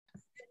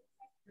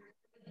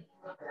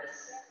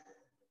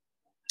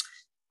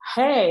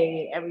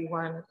Hey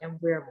everyone, and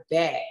we're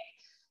back.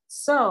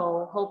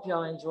 So, hope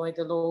y'all enjoyed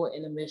the little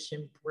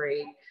intermission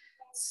break.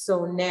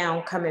 So,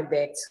 now coming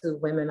back to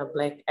Women of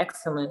Black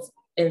Excellence,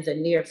 in the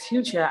near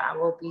future, I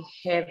will be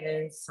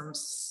having some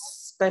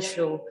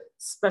special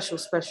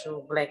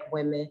Black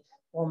women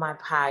on my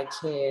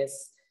podcast.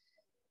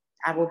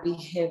 I will be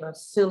having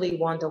Philly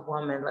Wonder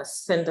Woman,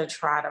 Lucinda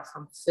Trotter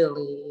from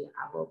Philly.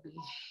 I will be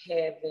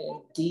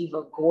having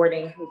Diva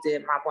Gordon, who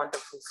did my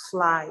wonderful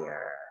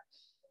flyer.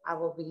 I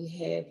will be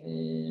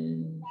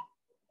having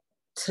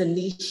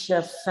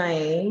Tanisha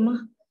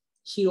Fame.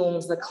 She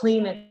owns a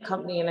cleaning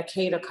company and a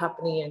cater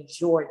company in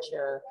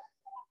Georgia.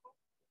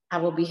 I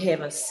will be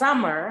having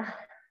Summer,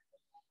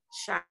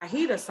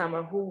 Shahida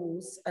Summer,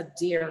 who's a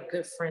dear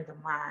good friend of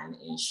mine,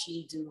 and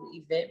she do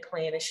event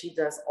planning. She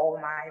does all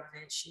my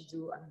events. She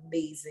do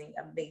amazing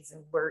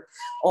work.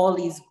 All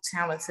these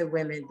talented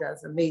women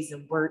does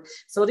amazing work.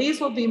 So these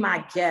will be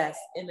my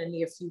guests in the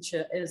near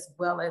future, as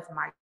well as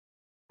my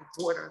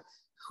daughter,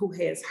 who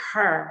has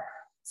her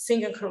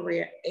singing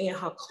career and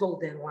her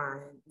clothing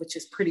line, which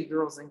is Pretty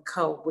Girls and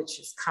Co., which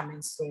is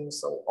coming soon.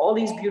 So all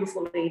these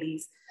beautiful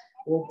ladies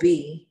will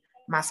be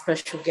my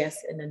special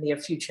guests in the near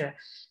future.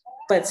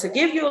 But to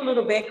give you a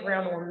little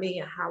background on me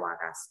and how I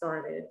got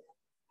started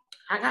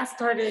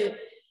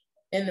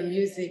in the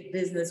music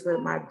business with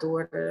my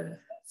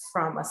daughter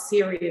from a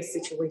serious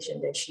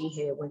situation that she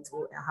had went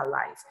through in her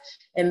life.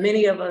 And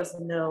many of us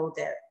know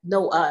that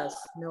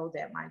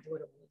my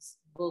daughter was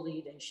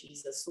bullied and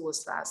she's a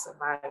suicide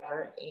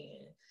survivor.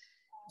 And,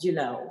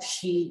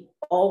 she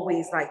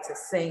always liked to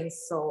sing.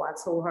 So I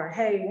told her,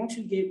 hey, won't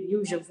you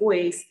use your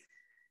voice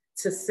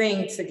to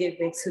sing to get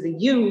back to the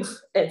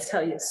youth and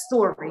tell your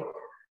story?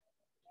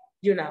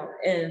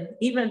 And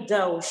even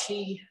though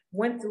she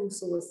went through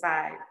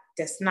suicide,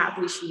 that's not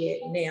where she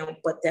at now,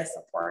 but that's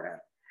a part of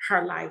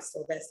her life.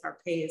 So that's her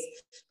past.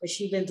 But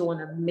she's been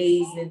doing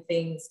amazing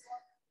things.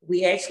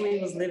 We actually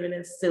was living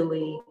in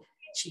Philly.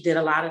 She did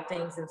a lot of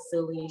things in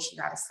Philly. She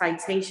got a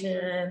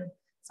citation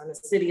from the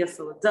city of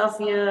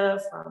Philadelphia,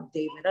 from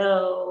David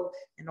O,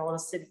 and all the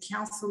city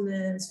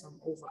councilmen from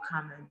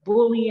overcoming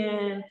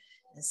bullying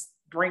and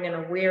bringing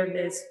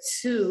awareness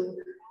to,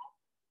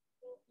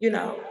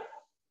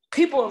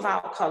 people of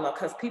our color,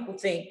 because people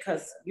think,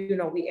 because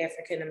we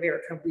African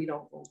American, we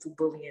don't go through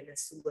bullying and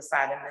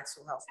suicide and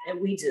mental health, and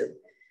we do.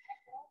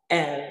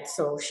 And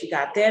so she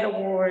got that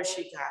award.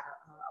 She got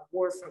an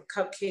award from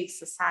Cupcake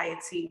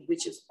Society,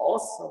 which is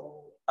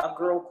also a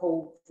girl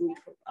code group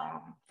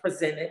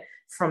presented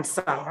from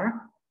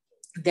Summer.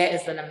 That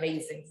is an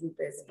amazing group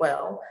as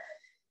well.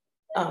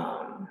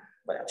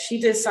 But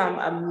she did some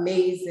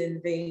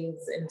amazing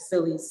things in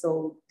Philly.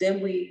 So then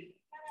we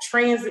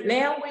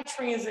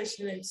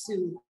transitioning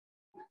to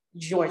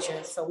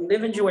Georgia. So we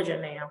live in Georgia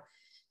now,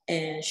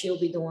 and she'll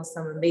be doing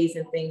some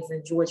amazing things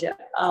in Georgia.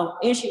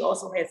 And she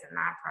also has a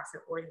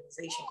nonprofit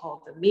organization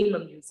called the Mima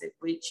Music,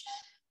 which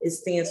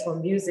stands for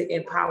Music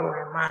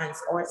Empowering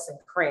Minds, Arts, and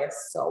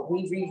Crafts. So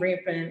we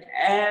revamping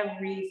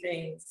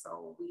everything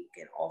so we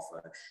can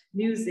offer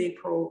music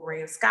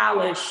programs,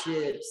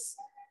 scholarships,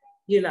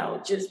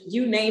 just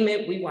you name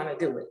it, we want to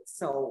do it.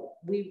 So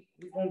we're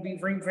going to be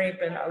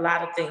revamping a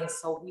lot of things.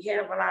 So we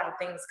have a lot of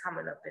things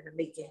coming up in the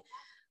making.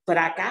 But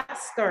I got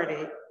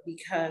started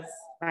because,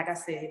 like I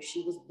said,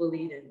 she was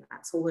bullied and I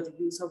told her to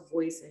use her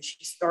voice and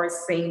she started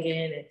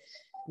singing. And,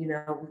 we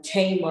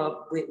came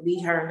up with,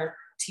 her and a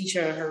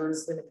teacher of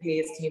hers in the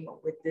past came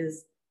up with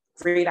this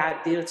great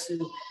idea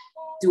to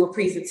do a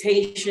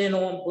presentation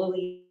on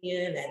bullying.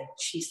 And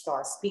she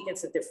started speaking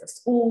to different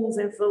schools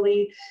in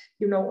Philly,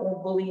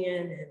 on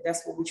bullying. And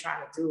that's what we're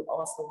trying to do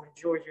also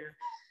in Georgia.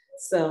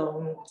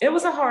 So it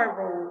was a hard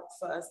road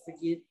for us to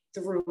get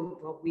through,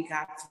 but we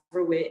got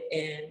through it.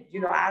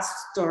 And, I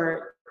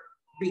started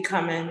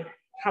becoming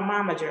her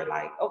momager,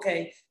 like,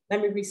 okay,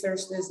 let me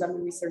research this, let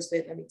me research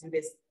that, let me do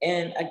this.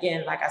 And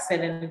again, like I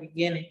said in the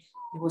beginning,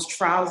 it was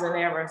trials and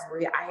errors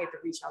where I had to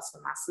reach out to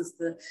my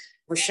sister,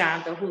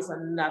 Rashonda, who's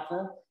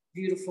another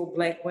beautiful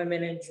Black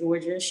woman in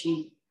Georgia.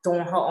 She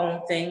doing her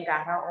own thing,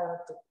 got her own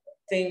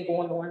thing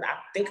going on. I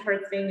think her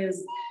thing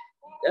is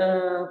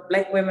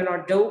Black Women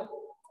Are Dope.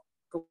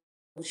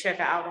 Check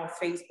her out on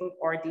Facebook,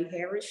 RD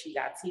Harris. She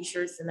got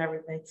t-shirts and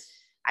everything.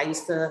 I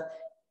used to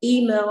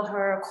email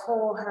her,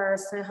 call her,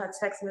 send her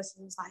text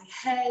messages like,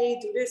 hey,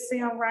 do this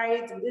sound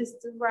right? Do this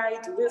do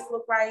right? Do this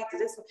look right? Do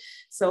this look...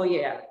 So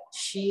yeah,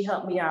 she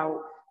helped me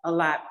out a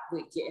lot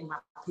with getting my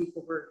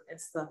paperwork and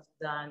stuff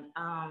done.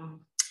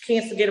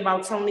 Can't forget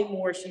about Tony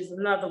Moore. She's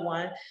another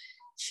one.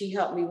 She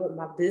helped me with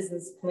my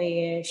business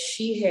plan.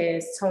 She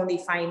has Tony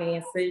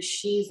Finances.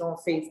 She's on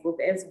Facebook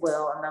as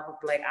well, another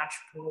Black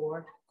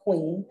entrepreneur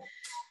queen.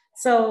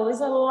 So there's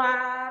a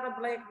lot of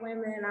Black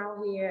women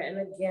out here.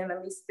 And again,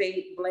 let me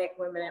state Black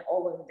women and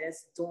all women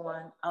that's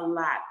doing a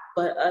lot.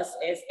 But us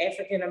as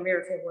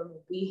African-American women,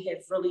 we have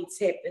really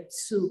tapped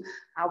into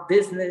our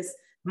business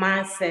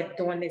mindset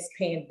during this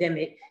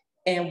pandemic.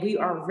 And we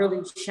are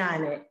really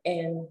shining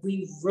and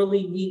we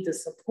really need the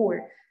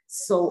support.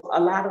 So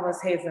a lot of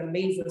us has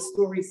amazing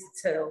stories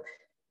to tell.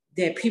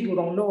 that people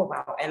don't know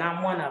about, and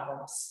I'm one of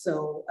them.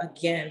 So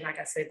again, like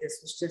I said, this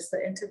was just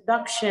the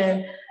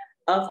introduction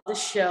of the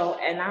show,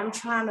 and I'm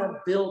trying to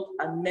build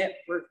a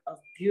network of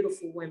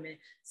beautiful women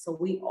so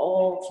we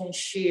all can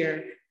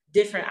share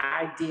different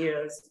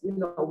ideas, you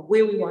know,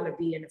 where we want to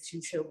be in the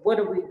future, what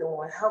are we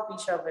doing, help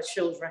each other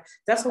children.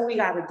 That's what we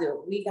got to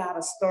do. We got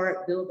to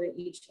start building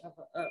each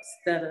other up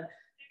instead of,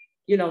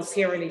 you know,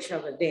 tearing each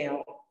other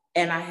down.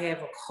 And I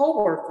have a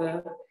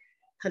coworker,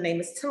 her name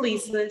is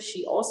Talisa.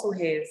 She also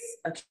has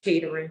a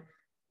catering,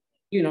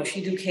 you know,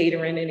 she do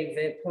catering and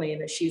event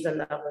planning. She's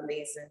another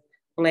amazing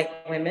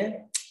Black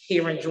woman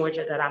here in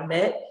Georgia that I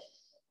met.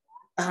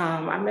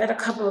 I met a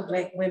couple of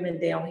Black women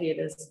down here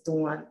that's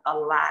doing a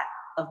lot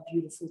of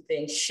beautiful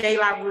things.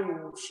 Shayla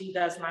Rule, she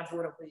does my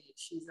border wig.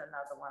 She's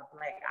another one,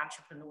 Black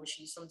entrepreneur.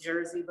 She's from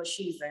Jersey, but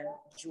she's in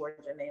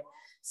Georgia now.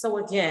 So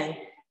again,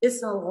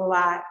 it's a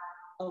lot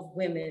of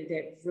women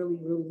that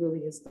really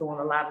is doing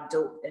a lot of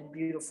dope and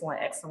beautiful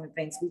and excellent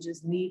things. We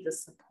just need the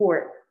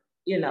support,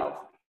 you know,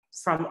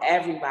 from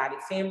everybody,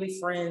 family,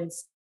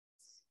 friends,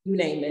 you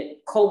name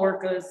it,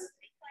 coworkers.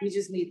 We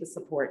just need the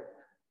support.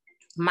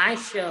 My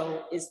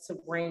show is to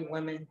bring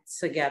women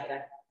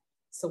together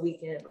so we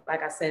can,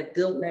 like I said,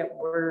 build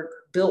network,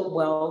 build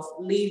wealth,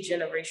 leave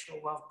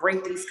generational wealth,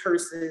 break these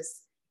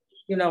curses,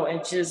 you know,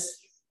 and just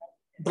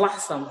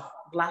blossom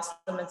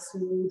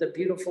into the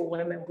beautiful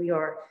women we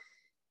are.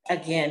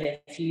 Again,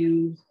 if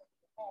you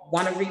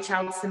want to reach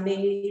out to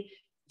me,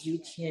 you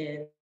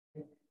can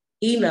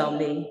email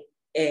me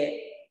at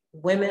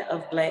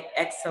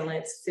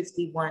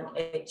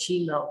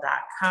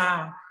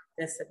womenofblackexcellence51@gmail.com.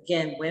 That's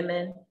again,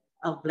 women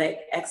of Black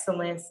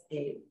Excellence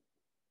at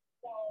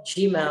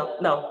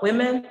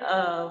women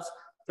of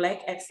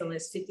Black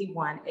Excellence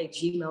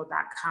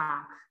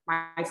 51@gmail.com.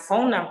 My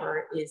phone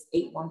number is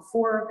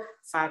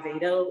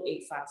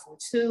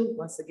 814-580-8542.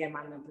 Once again,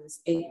 my number is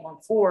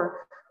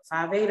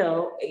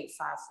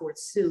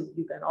 814-580-8542.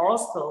 You can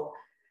also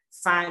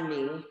find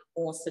me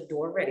on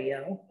Sador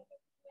Radio,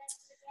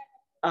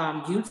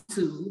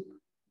 YouTube,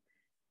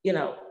 you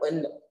know,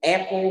 and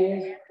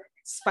Apple,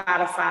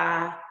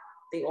 Spotify.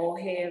 They all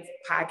have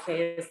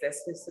podcasts.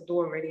 That's what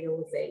Sador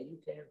Radio is at. You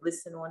can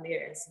listen on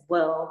there as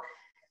well.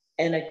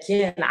 And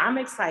again, I'm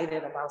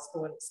excited about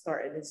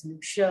starting this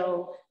new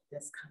show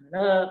that's coming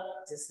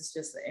up. This is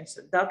just an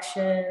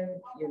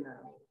introduction, you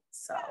know.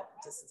 So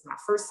this is my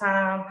first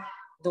time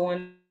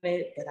doing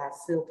it, but I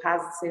feel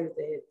positive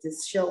that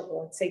this show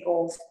will take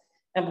off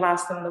and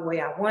blossom the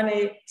way I want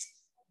it.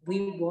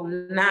 We will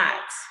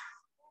not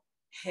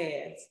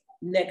have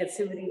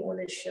negativity on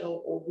this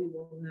show, or we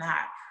will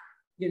not,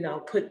 you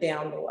know, put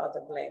down no other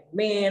Black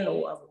man,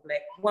 no other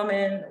Black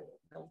woman,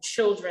 no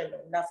children,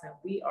 no nothing.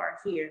 We are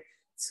here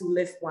to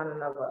lift one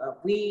another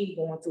up. We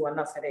going through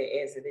enough of that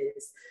as it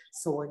is.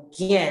 So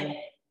again,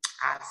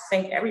 I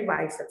thank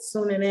everybody for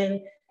tuning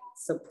in.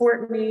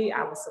 Support me,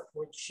 I will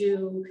support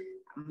you.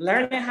 I'm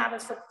learning how to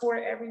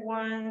support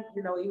everyone.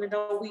 You know, even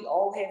though we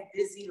all have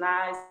busy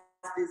lives,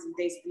 busy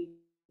days, we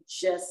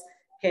just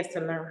have to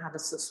learn how to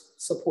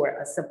support.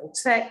 A simple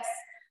text,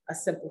 a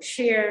simple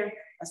share,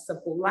 a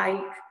simple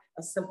like,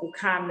 a simple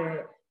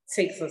comment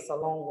takes us a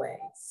long way.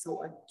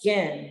 So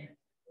again,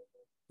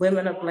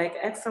 Women of Black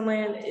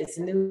Excellence is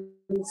new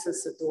to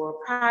Sador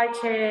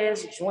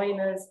Podcast. Join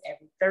us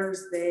every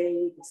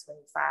Thursday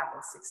between 5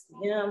 and 6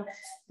 p.m.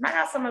 And I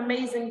got some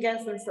amazing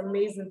guests and some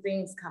amazing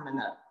things coming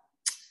up.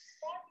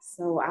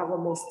 So I will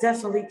most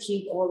definitely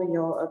keep all of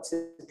y'all up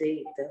to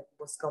date with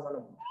what's going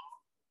on.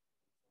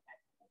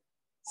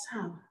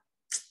 So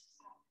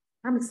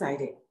I'm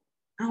excited.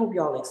 I hope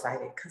y'all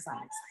excited, because I'm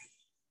excited.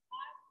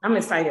 I'm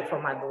excited for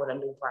my daughter's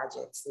new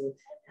project too,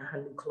 and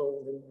her new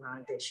clothing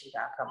line that she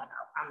got coming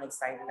out. I'm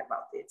excited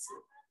about that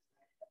too.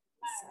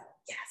 So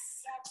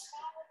yes.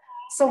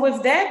 So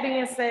with that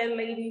being said,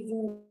 ladies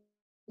and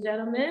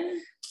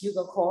gentlemen, you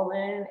can call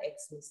in,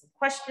 ask me some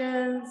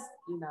questions.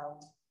 You know,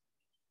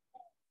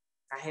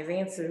 I have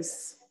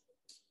answers,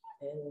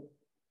 and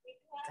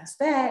that's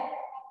that.